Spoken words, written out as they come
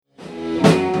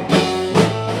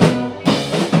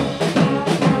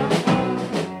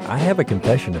have a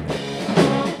confession to make.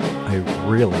 I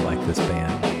really like this band.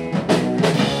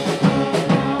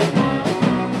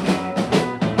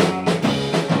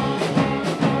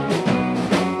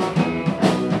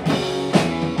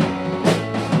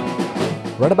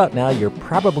 Right about now, you're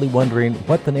probably wondering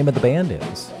what the name of the band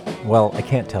is. Well, I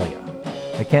can't tell you.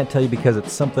 I can't tell you because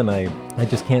it's something I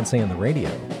just can't say on the radio.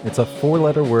 It's a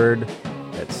 4-letter word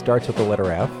that starts with the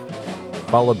letter F,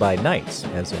 followed by Knights,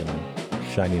 as in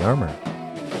shining armor.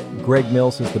 Greg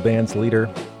Mills is the band's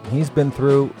leader. He's been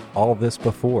through all this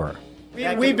before.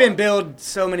 We've been billed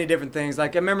so many different things.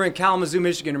 Like I remember in Kalamazoo,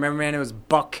 Michigan, man, it was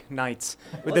Buck Nights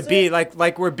with the B,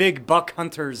 like we're big buck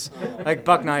hunters, like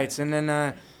Buck Nights. And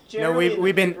then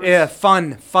we've been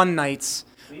fun nights.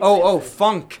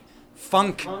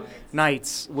 Funk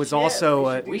Nights was also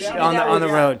on the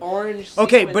road.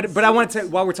 Okay, but I want to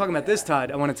while we're talking about this,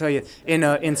 Todd, I want to tell you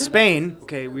in Spain.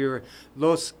 Okay, we were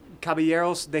Los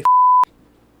Caballeros de.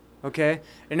 Okay,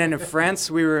 and then in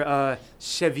France we were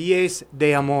Chevaliers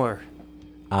de Amor.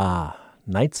 Ah,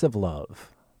 Knights of Love.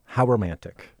 How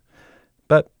romantic.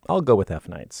 But I'll go with F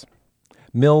Nights.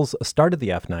 Mills started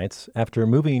the F Nights after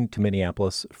moving to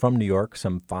Minneapolis from New York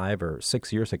some 5 or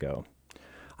 6 years ago.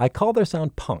 I call their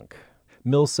sound punk.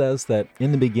 Mills says that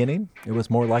in the beginning, it was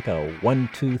more like a 1,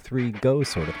 2, 3, go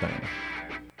sort of thing.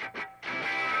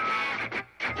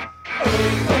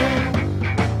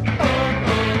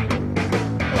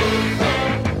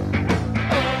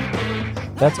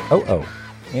 That's Oh-Oh.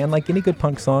 And like any good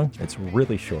punk song, it's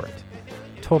really short.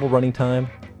 Total running time,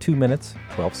 2 minutes,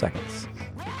 12 seconds.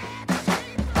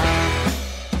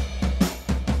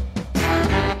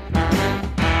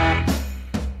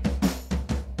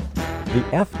 The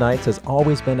F Nights has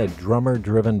always been a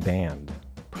drummer-driven band,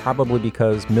 probably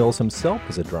because Mills himself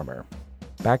is a drummer.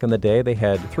 Back in the day, they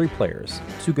had 3 players,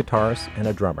 2 guitars and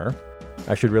a drummer.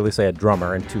 I should really say a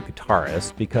drummer and 2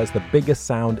 guitarists, because the biggest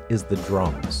sound is the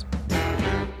drums.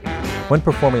 When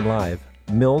performing live,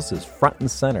 Mills is front and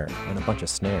center on a bunch of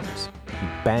snares. He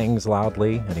bangs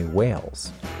loudly and he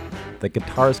wails. The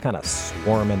guitars kind of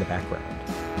swarm in the background.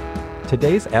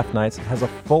 Today's F Nights has a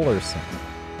fuller sound.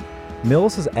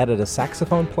 Mills has added a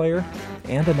saxophone player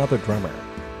and another drummer.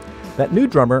 That new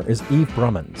drummer is Eve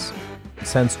Brummans.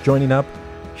 Since joining up,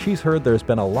 she's heard there's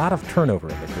been a lot of turnover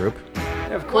in the group.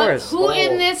 Of course. Who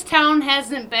in this town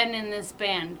hasn't been in this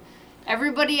band?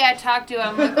 Everybody I talk to,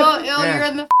 I'm like, yeah. You're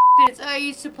in the Nights. Oh, I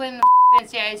used to play in the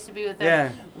Nights. Yeah, I used to be with them.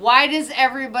 Yeah. Why does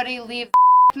everybody leave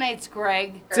Nights,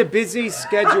 Greg? It's a busy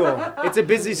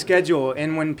schedule.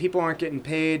 And when people aren't getting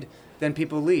paid, then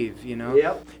people leave, you know?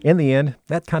 Yep. In the end,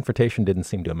 that confrontation didn't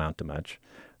seem to amount to much.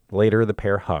 Later, the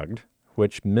pair hugged,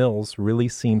 which Mills really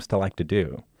seems to like to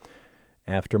do.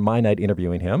 After my night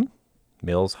interviewing him,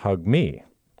 Mills hugged me,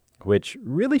 which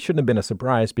really shouldn't have been a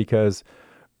surprise because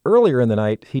earlier in the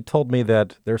night, he told me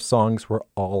that their songs were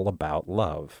all about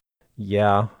love.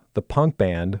 Yeah, the punk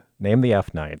band, named the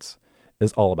F Nights,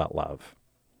 is all about love.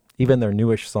 Even their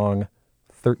newish song,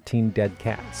 13 Dead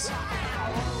Cats.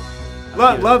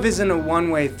 Love isn't a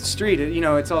one-way street. You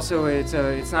know, it's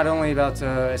not only about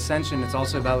ascension. It's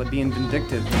also about being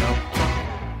vindictive. You know,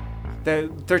 the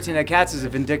 13 Dead Cats is a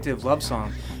vindictive love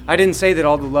song. I didn't say that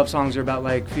all the love songs are about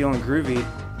like feeling groovy.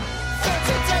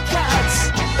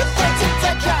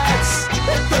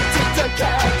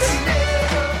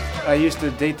 I used to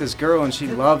date this girl and she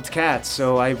loved cats,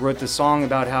 so I wrote this song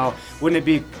about how wouldn't it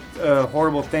be a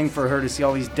horrible thing for her to see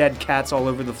all these dead cats all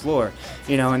over the floor,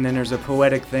 you know, and then there's a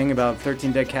poetic thing about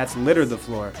 13 dead cats litter the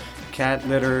floor. Cat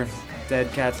litter, dead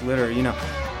cats litter, you know.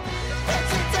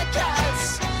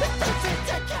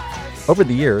 Over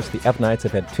the years, the F Nights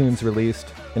have had tunes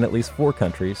released in at least 4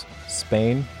 countries,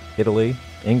 Spain, Italy,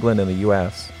 England, and the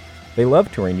U.S. They love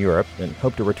touring Europe and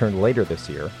hope to return later this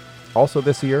year. Also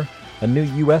this year, a new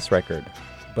U.S. record,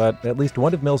 but at least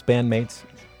one of Mills' bandmates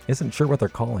isn't sure what they're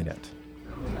calling it.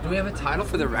 Do we have a title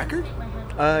for the record?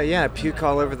 Yeah, Puke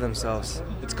All Over Themselves.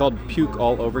 It's called Puke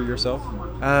All Over Yourself?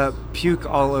 Puke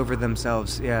All Over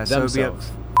Themselves, yeah. Themselves. So it'd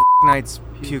be Nights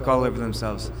Puke All Over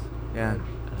Themselves. Yeah,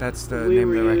 that's the name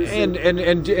of the record.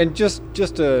 And just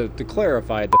to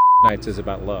clarify, the Nights is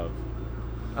about love.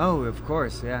 Oh, of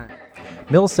course, yeah.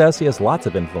 Mills says he has lots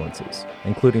of influences,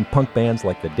 including punk bands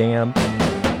like The Damned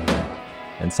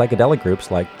and psychedelic groups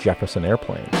like Jefferson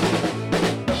Airplane.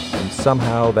 And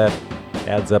somehow that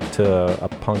adds up to a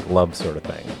punk love sort of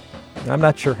thing. I'm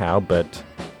not sure how, but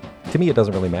to me it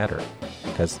doesn't really matter,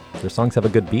 because their songs have a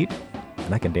good beat,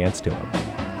 and I can dance to them.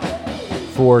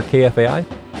 For KFAI,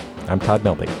 I'm Todd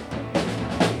Melby.